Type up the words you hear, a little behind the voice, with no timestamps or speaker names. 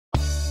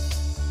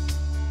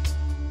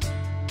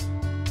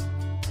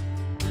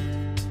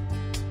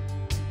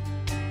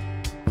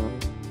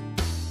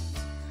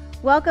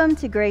Welcome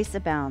to Grace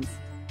Abounds.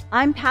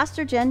 I'm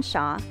Pastor Jen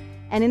Shaw,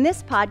 and in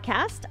this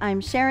podcast, I'm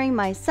sharing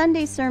my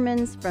Sunday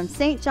sermons from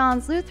St.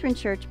 John's Lutheran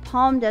Church,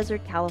 Palm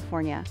Desert,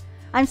 California.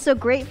 I'm so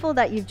grateful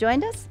that you've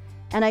joined us,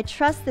 and I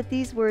trust that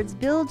these words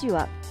build you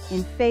up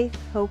in faith,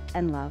 hope,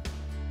 and love.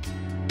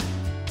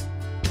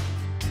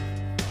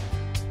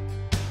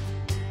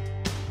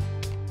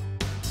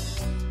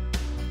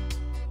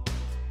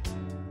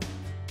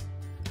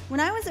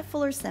 When I was at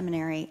Fuller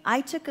Seminary,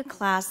 I took a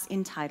class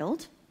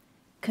entitled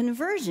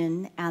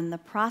Conversion and the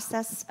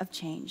Process of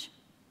Change.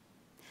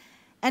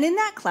 And in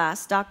that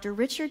class, Dr.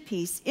 Richard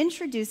Peace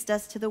introduced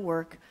us to the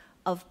work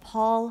of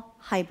Paul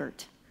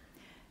Hiebert,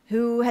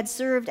 who had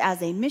served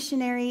as a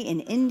missionary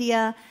in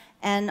India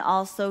and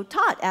also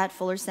taught at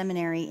Fuller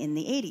Seminary in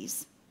the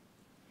 80s.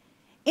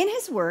 In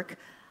his work,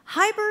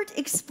 Hiebert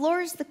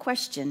explores the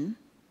question,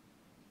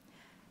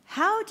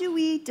 how do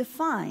we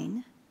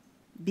define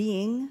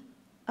being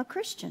a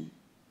Christian?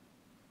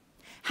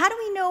 How do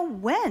we know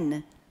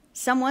when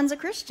someone's a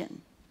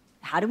Christian?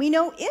 How do we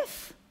know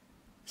if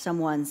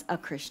someone's a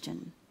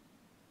Christian?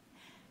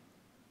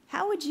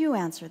 How would you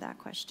answer that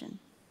question?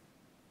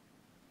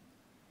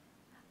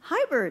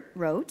 Hiebert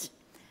wrote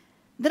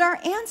that our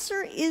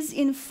answer is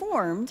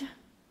informed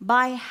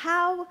by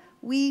how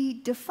we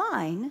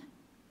define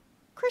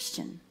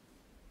Christian.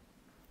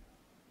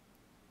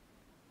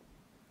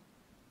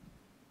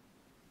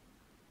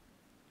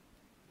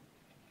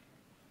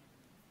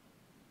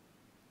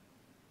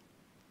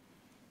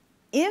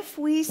 If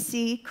we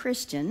see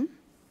Christian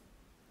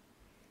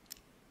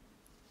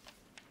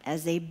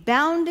as a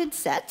bounded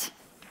set,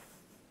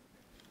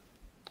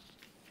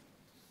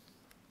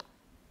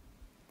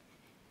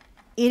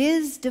 it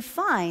is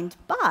defined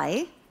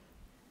by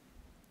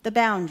the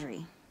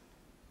boundary.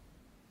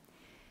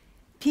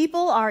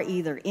 People are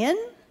either in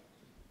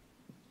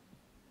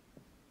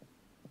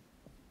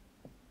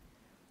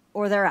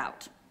or they're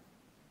out.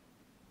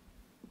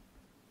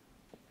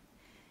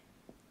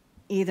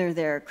 Either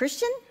they're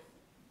Christian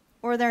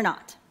or they're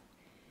not.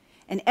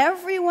 And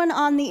everyone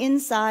on the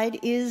inside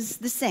is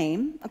the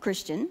same, a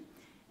Christian,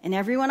 and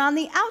everyone on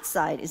the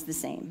outside is the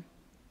same,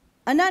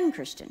 a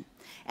non-Christian.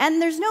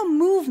 And there's no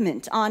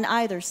movement on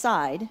either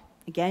side.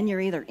 Again, you're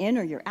either in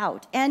or you're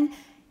out. And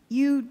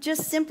you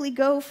just simply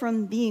go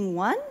from being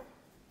one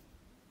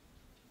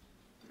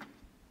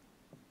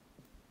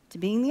to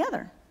being the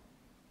other.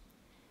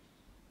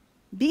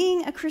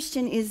 Being a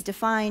Christian is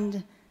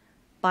defined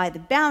by the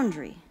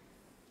boundary,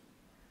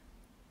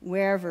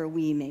 wherever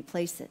we may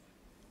place it.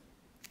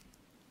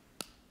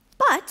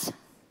 But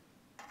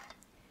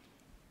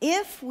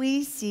if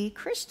we see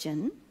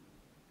Christian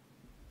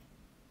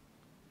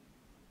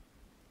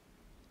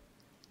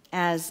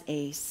as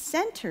a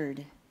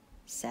centered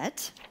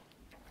set,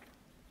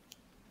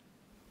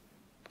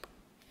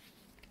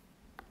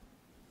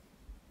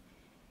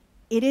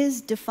 it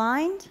is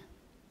defined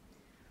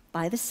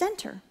by the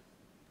center,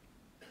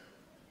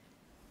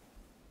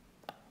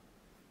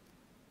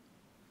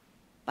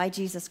 by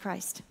Jesus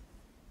Christ.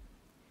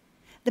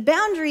 The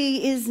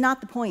boundary is not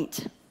the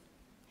point.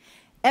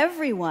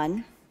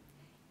 Everyone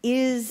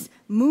is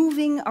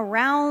moving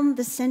around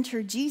the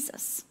center,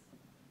 Jesus.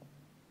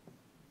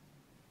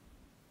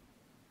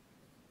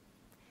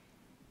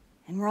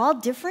 And we're all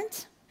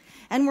different,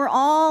 and we're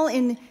all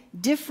in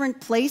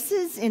different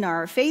places in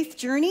our faith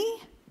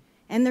journey,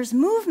 and there's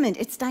movement,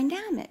 it's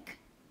dynamic.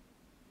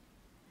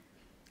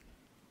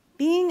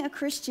 Being a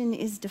Christian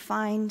is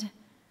defined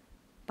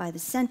by the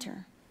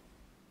center,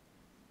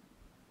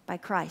 by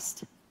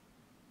Christ,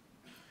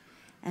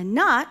 and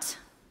not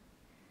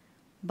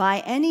by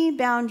any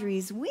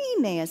boundaries we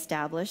may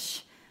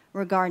establish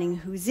regarding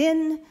who's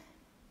in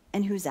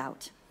and who's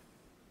out.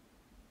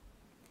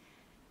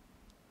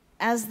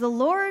 As the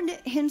Lord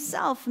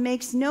himself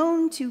makes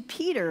known to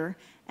Peter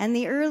and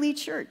the early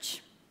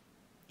church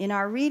in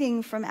our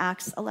reading from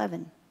Acts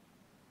 11.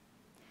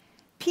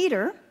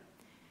 Peter,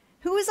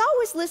 who is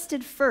always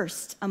listed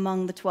first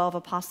among the 12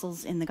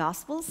 apostles in the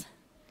Gospels,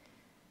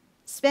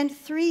 spent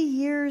 3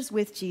 years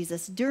with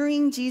Jesus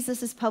during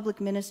Jesus' public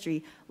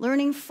ministry,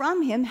 learning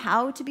from him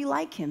how to be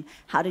like him,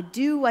 how to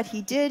do what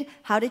he did,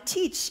 how to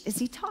teach as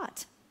he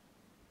taught.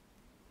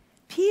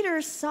 Peter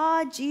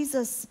saw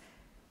Jesus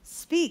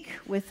speak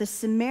with the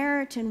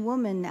Samaritan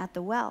woman at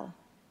the well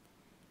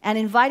and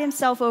invite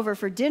himself over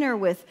for dinner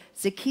with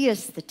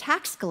Zacchaeus, the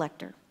tax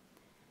collector,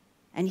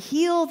 and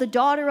heal the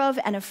daughter of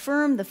and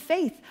affirm the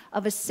faith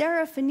of a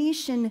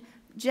Syrophoenician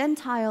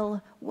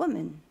Gentile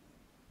woman.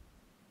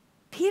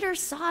 Peter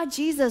saw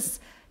Jesus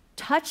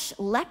touch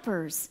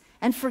lepers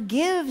and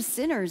forgive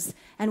sinners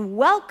and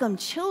welcome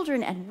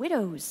children and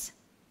widows.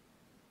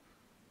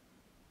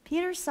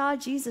 Peter saw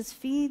Jesus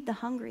feed the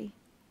hungry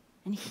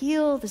and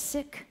heal the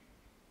sick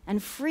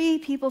and free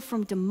people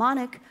from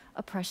demonic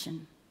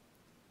oppression.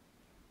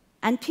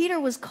 And Peter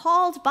was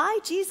called by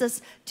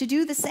Jesus to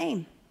do the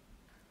same.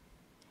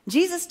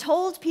 Jesus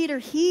told Peter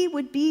he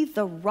would be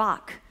the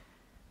rock,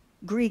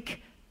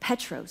 Greek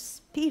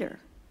Petros, Peter,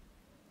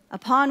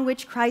 upon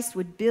which Christ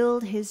would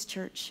build his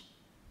church.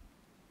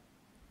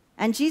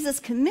 And Jesus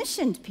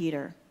commissioned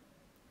Peter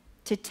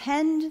to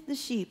tend the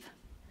sheep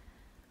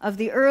of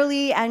the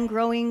early and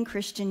growing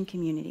Christian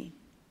community.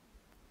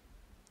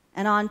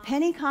 And on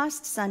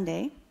Pentecost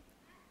Sunday,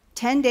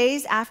 10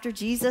 days after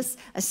Jesus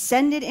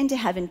ascended into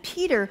heaven,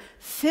 Peter,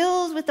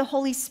 filled with the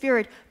Holy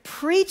Spirit,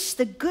 preached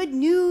the good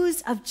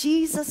news of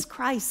Jesus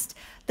Christ,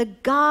 the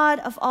God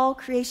of all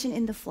creation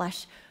in the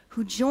flesh,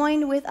 who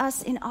joined with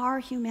us in our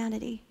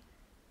humanity,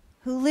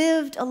 who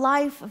lived a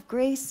life of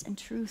grace and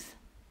truth,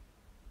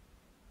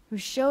 who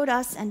showed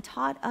us and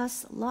taught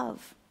us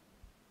love,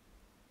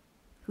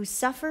 who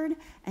suffered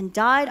and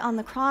died on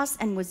the cross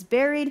and was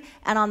buried,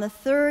 and on the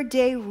third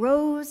day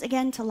rose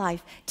again to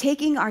life,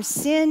 taking our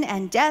sin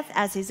and death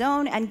as his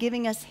own and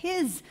giving us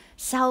his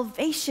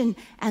salvation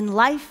and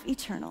life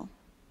eternal.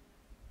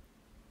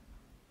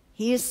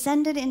 He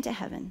ascended into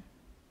heaven.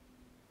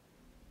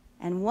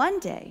 And one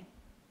day,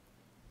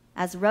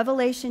 as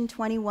Revelation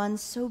 21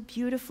 so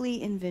beautifully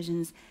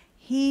envisions,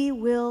 he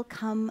will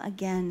come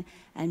again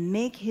and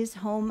make his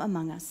home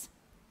among us.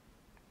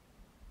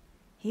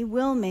 He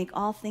will make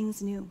all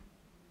things new.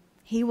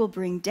 He will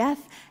bring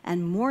death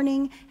and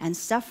mourning and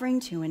suffering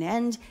to an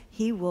end.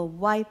 He will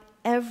wipe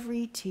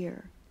every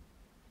tear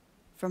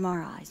from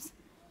our eyes.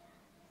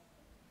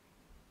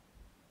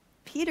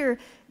 Peter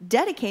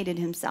dedicated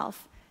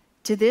himself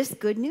to this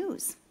good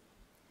news.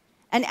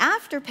 And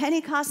after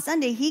Pentecost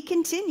Sunday, he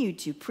continued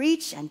to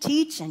preach and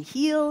teach and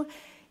heal.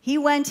 He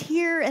went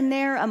here and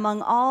there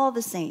among all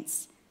the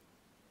saints,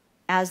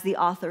 as the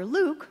author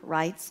Luke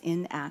writes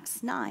in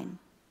Acts 9.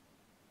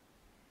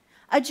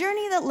 A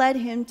journey that led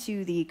him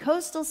to the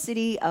coastal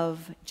city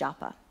of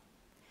Joppa,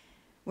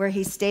 where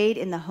he stayed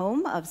in the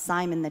home of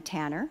Simon the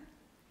tanner,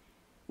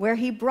 where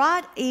he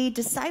brought a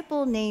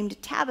disciple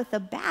named Tabitha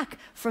back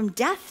from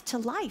death to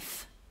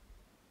life,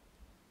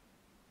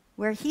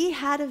 where he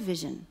had a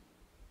vision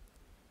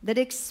that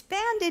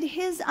expanded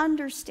his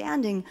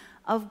understanding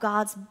of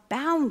God's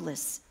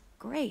boundless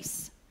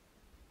grace.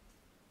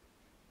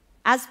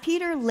 As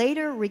Peter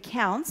later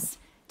recounts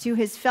to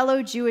his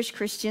fellow Jewish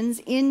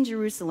Christians in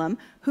Jerusalem,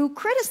 who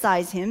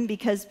criticize him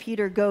because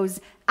Peter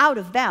goes out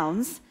of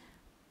bounds,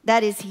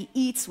 that is, he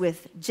eats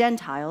with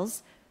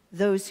Gentiles,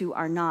 those who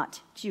are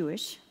not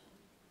Jewish,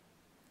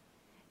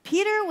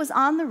 Peter was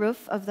on the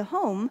roof of the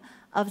home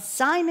of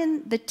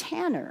Simon the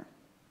tanner,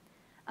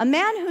 a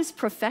man whose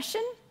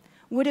profession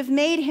would have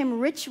made him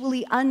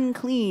ritually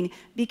unclean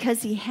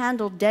because he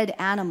handled dead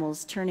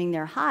animals, turning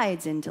their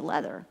hides into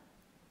leather.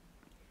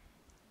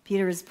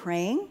 Peter is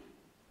praying,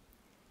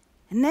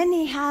 and then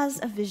he has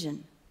a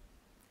vision.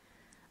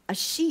 A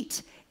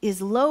sheet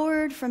is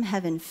lowered from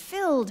heaven,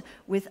 filled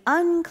with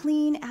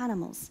unclean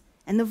animals.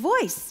 And the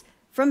voice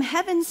from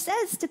heaven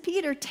says to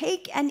Peter,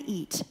 "Take and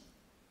eat."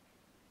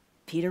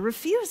 Peter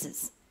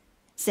refuses,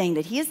 saying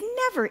that he has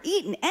never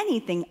eaten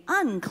anything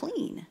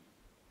unclean.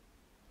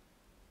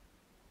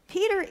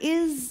 Peter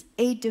is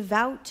a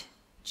devout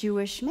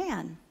Jewish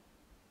man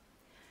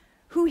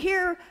who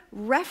hear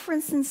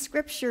reference in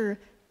Scripture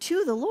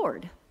to the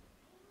Lord,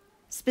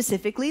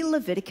 specifically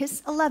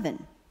Leviticus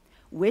 11,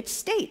 which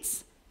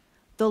states,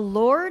 "The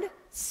Lord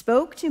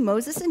spoke to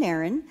Moses and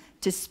Aaron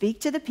to speak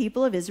to the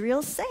people of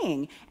Israel,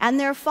 saying," and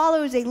there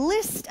follows a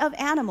list of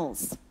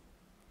animals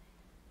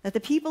that the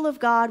people of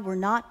God were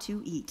not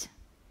to eat.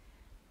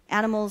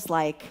 Animals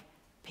like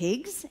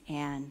pigs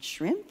and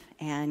shrimp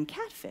and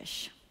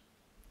catfish,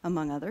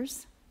 among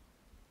others.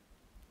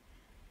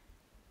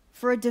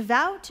 For a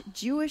devout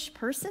Jewish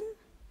person,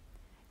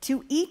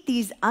 to eat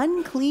these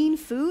unclean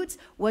foods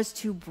was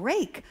to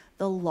break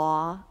the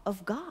law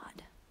of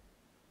God.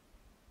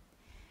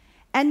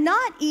 And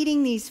not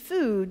eating these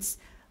foods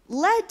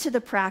led to the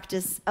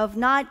practice of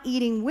not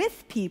eating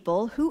with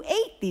people who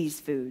ate these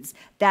foods,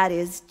 that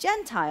is,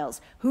 Gentiles,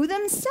 who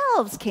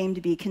themselves came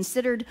to be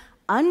considered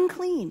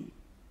unclean,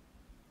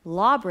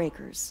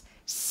 lawbreakers,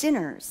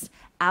 sinners,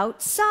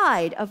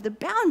 outside of the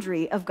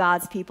boundary of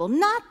God's people,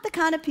 not the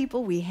kind of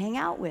people we hang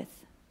out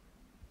with.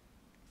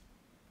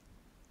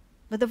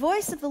 But the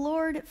voice of the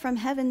Lord from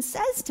heaven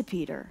says to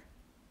Peter,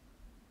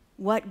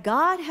 "What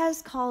God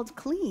has called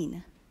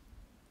clean,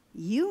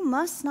 you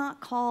must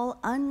not call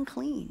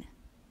unclean."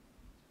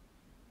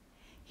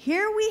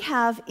 Here we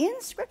have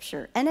in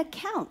Scripture an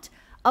account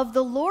of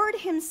the Lord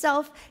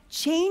himself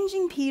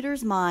changing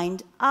Peter's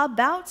mind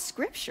about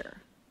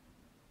Scripture,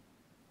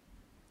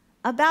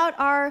 about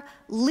our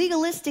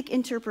legalistic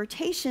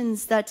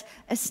interpretations that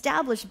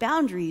establish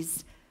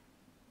boundaries,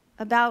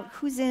 about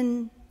who's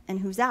in and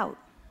who's out.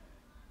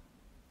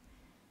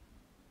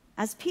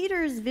 As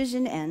Peter's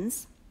vision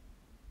ends,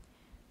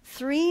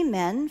 3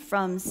 men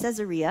from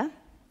Caesarea,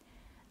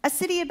 a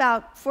city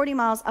about 40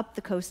 miles up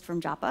the coast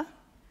from Joppa,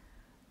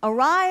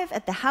 arrive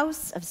at the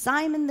house of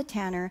Simon the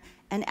tanner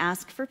and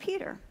ask for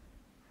Peter.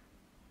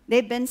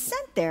 They've been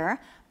sent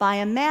there by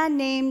a man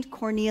named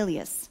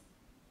Cornelius,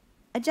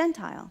 a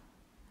Gentile,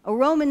 a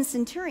Roman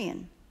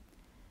centurion,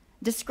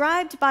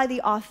 described by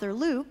the author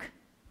Luke,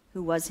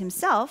 who was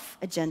himself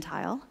a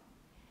Gentile,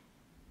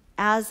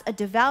 as a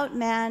devout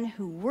man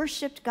who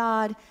worshiped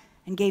God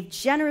and gave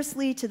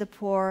generously to the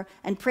poor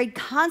and prayed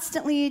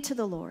constantly to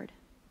the Lord.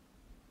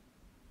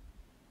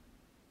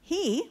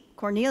 He,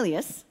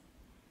 Cornelius,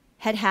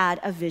 had had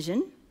a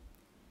vision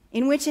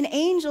in which an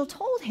angel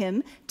told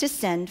him to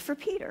send for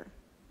Peter.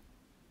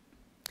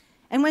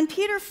 And when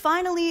Peter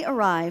finally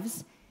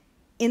arrives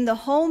in the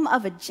home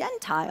of a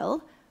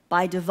Gentile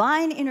by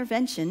divine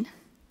intervention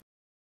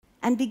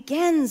and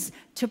begins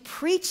to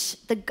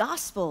preach the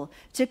gospel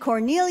to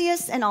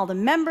Cornelius and all the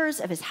members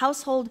of his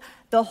household,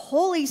 the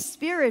Holy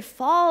Spirit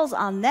falls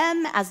on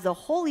them as the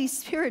Holy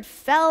Spirit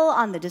fell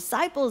on the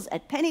disciples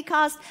at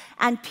Pentecost,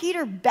 and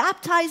Peter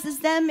baptizes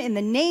them in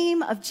the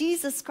name of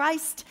Jesus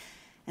Christ,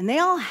 and they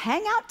all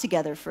hang out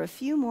together for a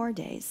few more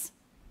days.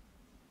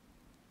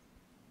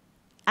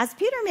 As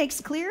Peter makes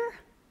clear,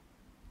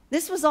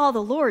 this was all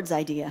the Lord's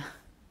idea.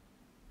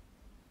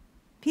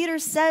 Peter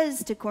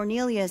says to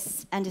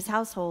Cornelius and his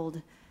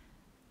household,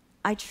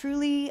 "I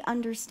truly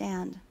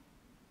understand.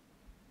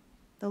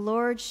 The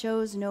Lord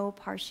shows no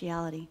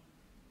partiality."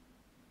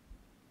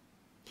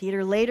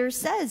 Peter later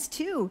says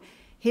to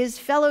his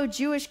fellow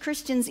Jewish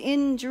Christians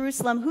in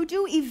Jerusalem, who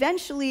do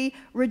eventually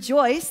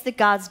rejoice that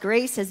God's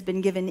grace has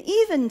been given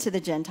even to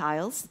the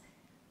Gentiles,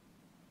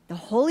 the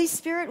Holy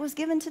Spirit was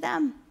given to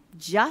them,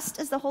 just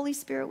as the Holy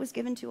Spirit was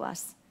given to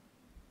us.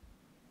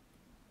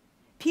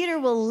 Peter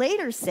will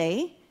later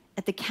say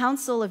at the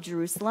Council of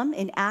Jerusalem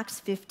in Acts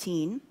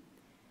 15,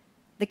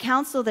 the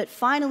council that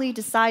finally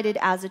decided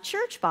as a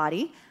church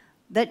body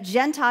that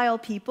Gentile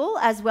people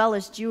as well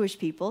as Jewish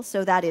people,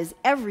 so that is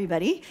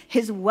everybody,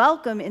 is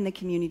welcome in the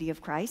community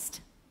of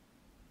Christ.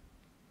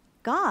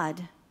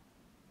 God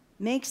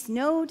makes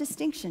no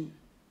distinction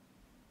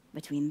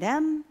between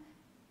them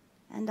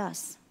and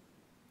us.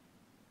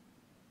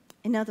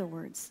 In other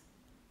words,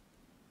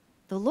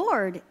 the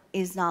Lord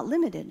is not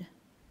limited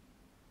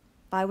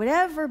by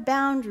whatever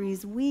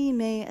boundaries we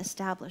may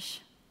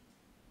establish.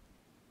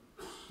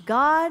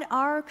 God,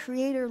 our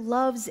Creator,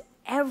 loves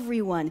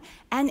everyone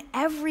and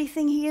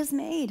everything He has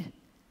made.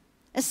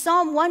 As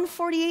Psalm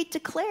 148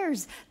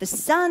 declares, the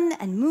sun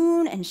and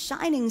moon and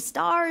shining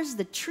stars,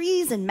 the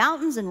trees and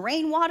mountains and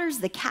rainwaters,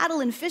 the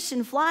cattle and fish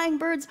and flying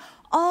birds,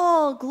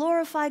 all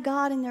glorify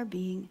God in their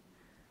being.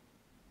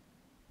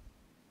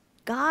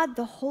 God,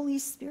 the Holy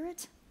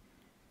Spirit,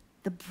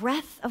 the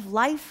breath of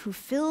life who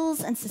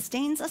fills and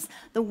sustains us,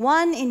 the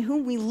one in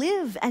whom we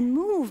live and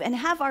move and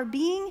have our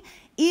being,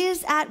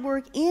 is at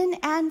work in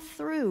and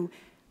through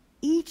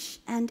each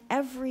and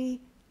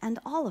every and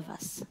all of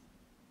us.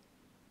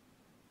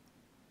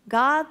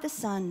 God the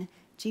Son,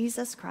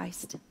 Jesus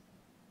Christ,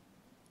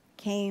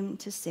 came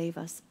to save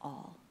us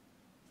all.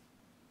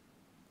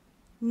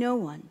 No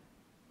one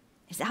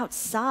is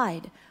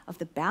outside of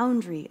the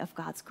boundary of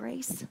God's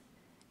grace.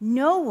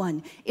 No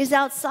one is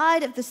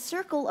outside of the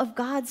circle of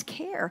God's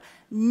care.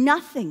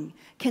 Nothing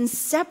can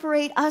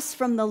separate us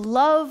from the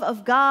love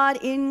of God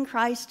in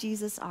Christ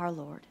Jesus our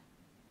Lord.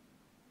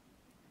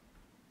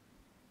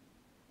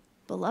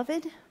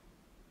 Beloved,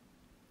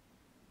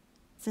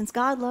 since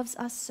God loves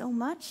us so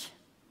much,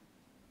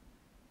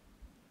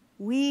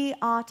 we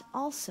ought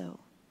also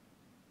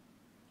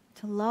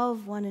to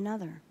love one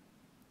another.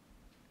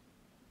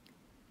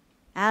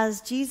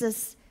 As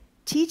Jesus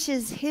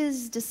teaches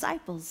his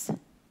disciples,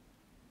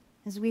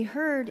 as we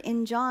heard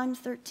in John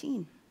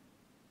 13.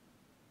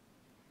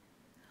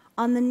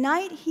 On the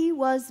night he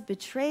was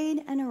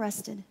betrayed and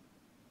arrested,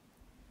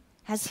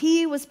 as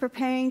he was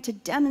preparing to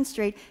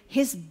demonstrate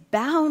his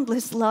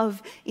boundless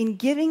love in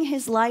giving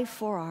his life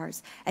for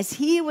ours, as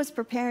he was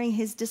preparing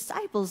his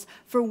disciples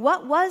for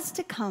what was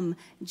to come,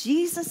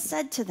 Jesus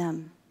said to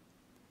them,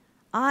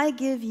 "I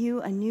give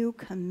you a new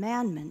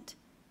commandment,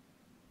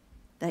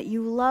 that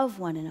you love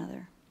one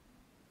another.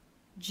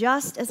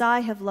 Just as I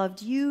have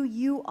loved you,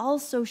 you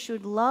also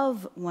should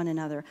love one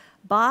another.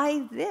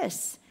 By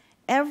this,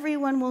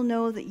 everyone will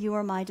know that you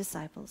are my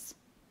disciples,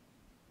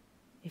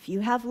 if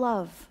you have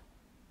love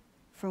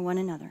for one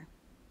another."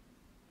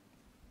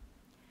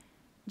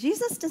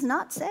 Jesus does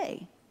not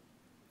say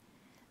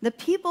the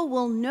people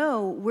will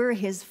know we're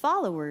his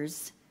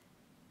followers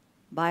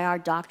by our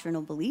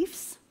doctrinal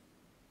beliefs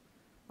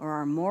or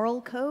our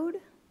moral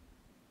code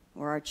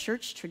or our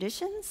church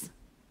traditions.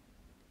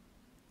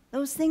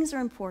 Those things are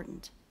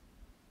important,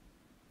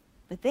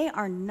 but they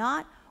are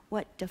not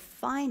what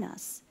define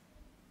us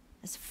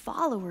as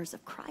followers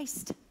of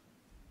Christ.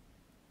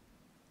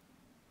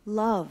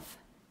 Love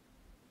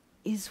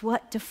is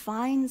what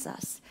defines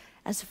us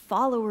as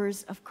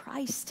followers of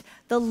Christ.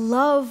 The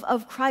love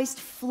of Christ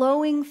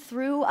flowing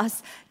through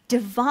us,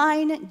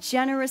 divine,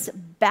 generous,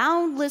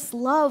 boundless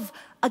love,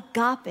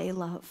 agape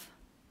love.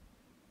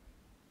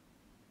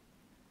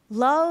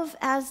 Love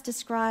as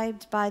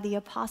described by the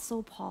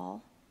Apostle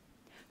Paul,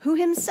 who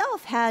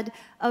himself had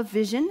a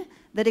vision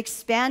that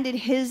expanded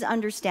his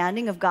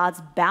understanding of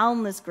God's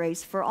boundless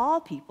grace for all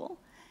people.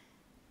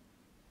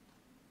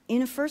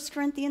 In 1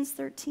 Corinthians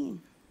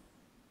 13,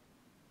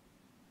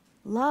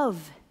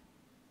 love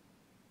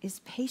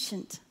is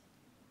patient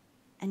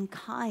and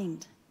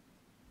kind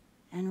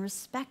and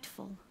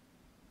respectful.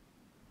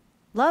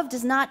 Love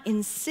does not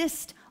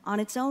insist on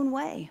its own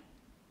way.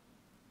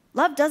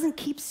 Love doesn't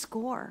keep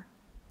score.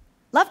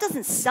 Love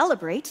doesn't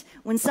celebrate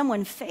when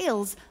someone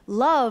fails.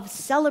 Love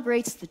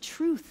celebrates the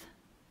truth.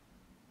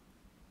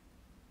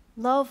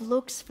 Love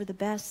looks for the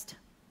best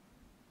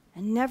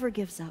and never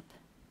gives up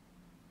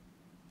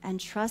and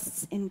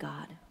trusts in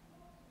God.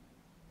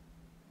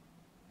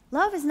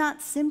 Love is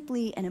not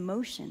simply an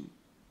emotion.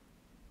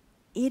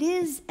 It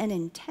is an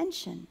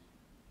intention.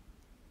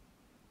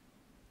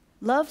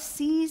 Love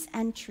sees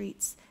and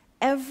treats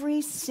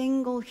every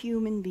single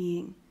human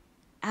being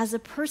as a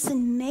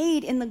person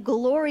made in the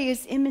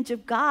glorious image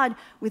of God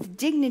with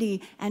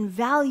dignity and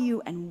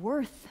value and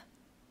worth.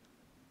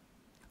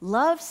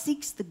 Love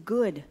seeks the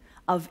good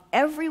of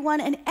everyone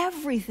and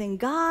everything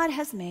God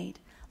has made.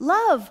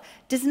 Love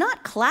does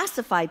not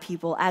classify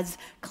people as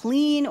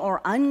clean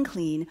or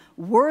unclean,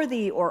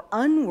 worthy or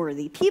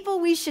unworthy, people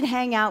we should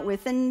hang out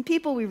with and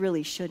people we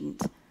really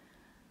shouldn't.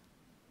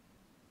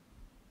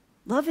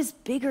 Love is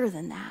bigger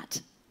than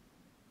that.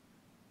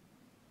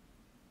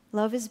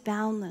 Love is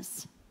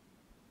boundless.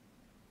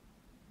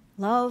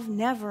 Love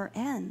never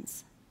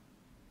ends.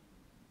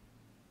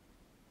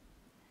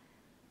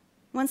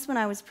 Once when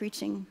I was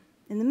preaching,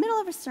 in the middle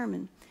of a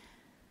sermon,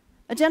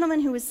 a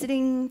gentleman who was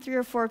sitting 3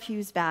 or 4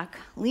 pews back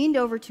leaned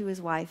over to his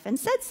wife and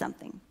said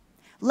something,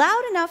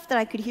 loud enough that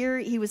I could hear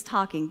he was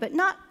talking, but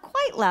not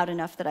quite loud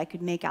enough that I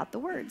could make out the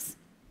words.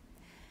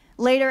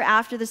 Later,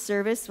 after the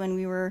service, when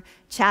we were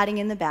chatting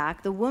in the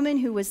back, the woman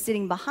who was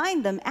sitting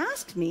behind them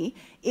asked me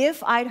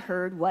if I'd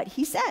heard what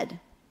he said.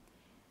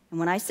 And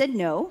when I said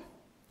no,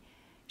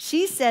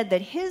 she said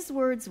that his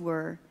words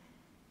were,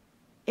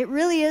 "It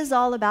really is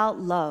all about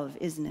love,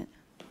 isn't it?"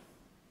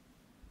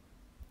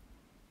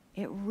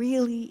 It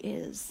really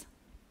is.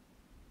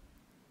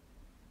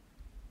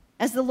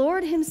 As the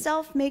Lord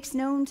himself makes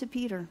known to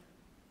Peter,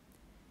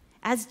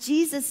 as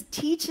Jesus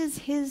teaches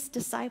his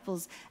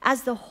disciples,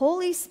 as the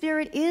Holy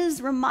Spirit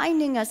is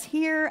reminding us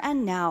here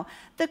and now,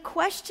 the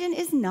question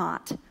is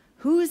not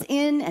who's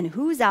in and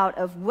who's out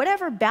of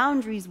whatever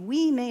boundaries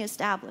we may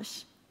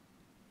establish.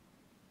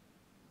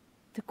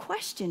 The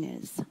question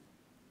is,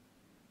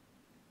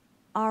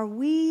 are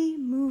we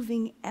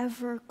moving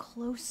ever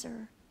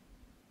closer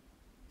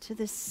to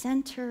the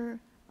center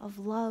of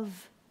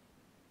love,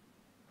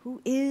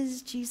 who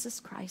is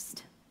Jesus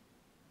Christ,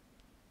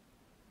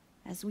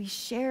 as we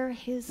share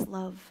his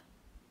love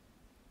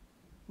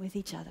with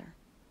each other?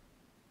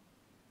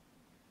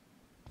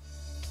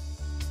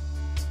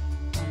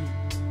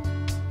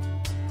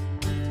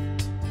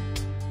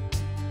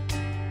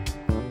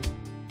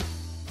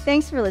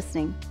 Thanks for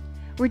listening.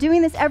 We're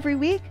doing this every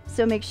week,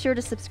 so make sure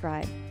to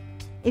subscribe.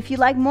 If you'd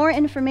like more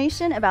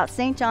information about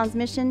St. John's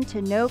mission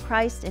to know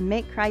Christ and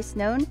make Christ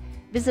known,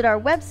 visit our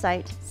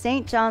website,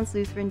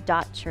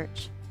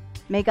 stjohnslutheran.church.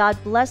 May God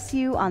bless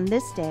you on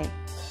this day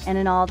and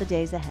in all the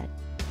days ahead.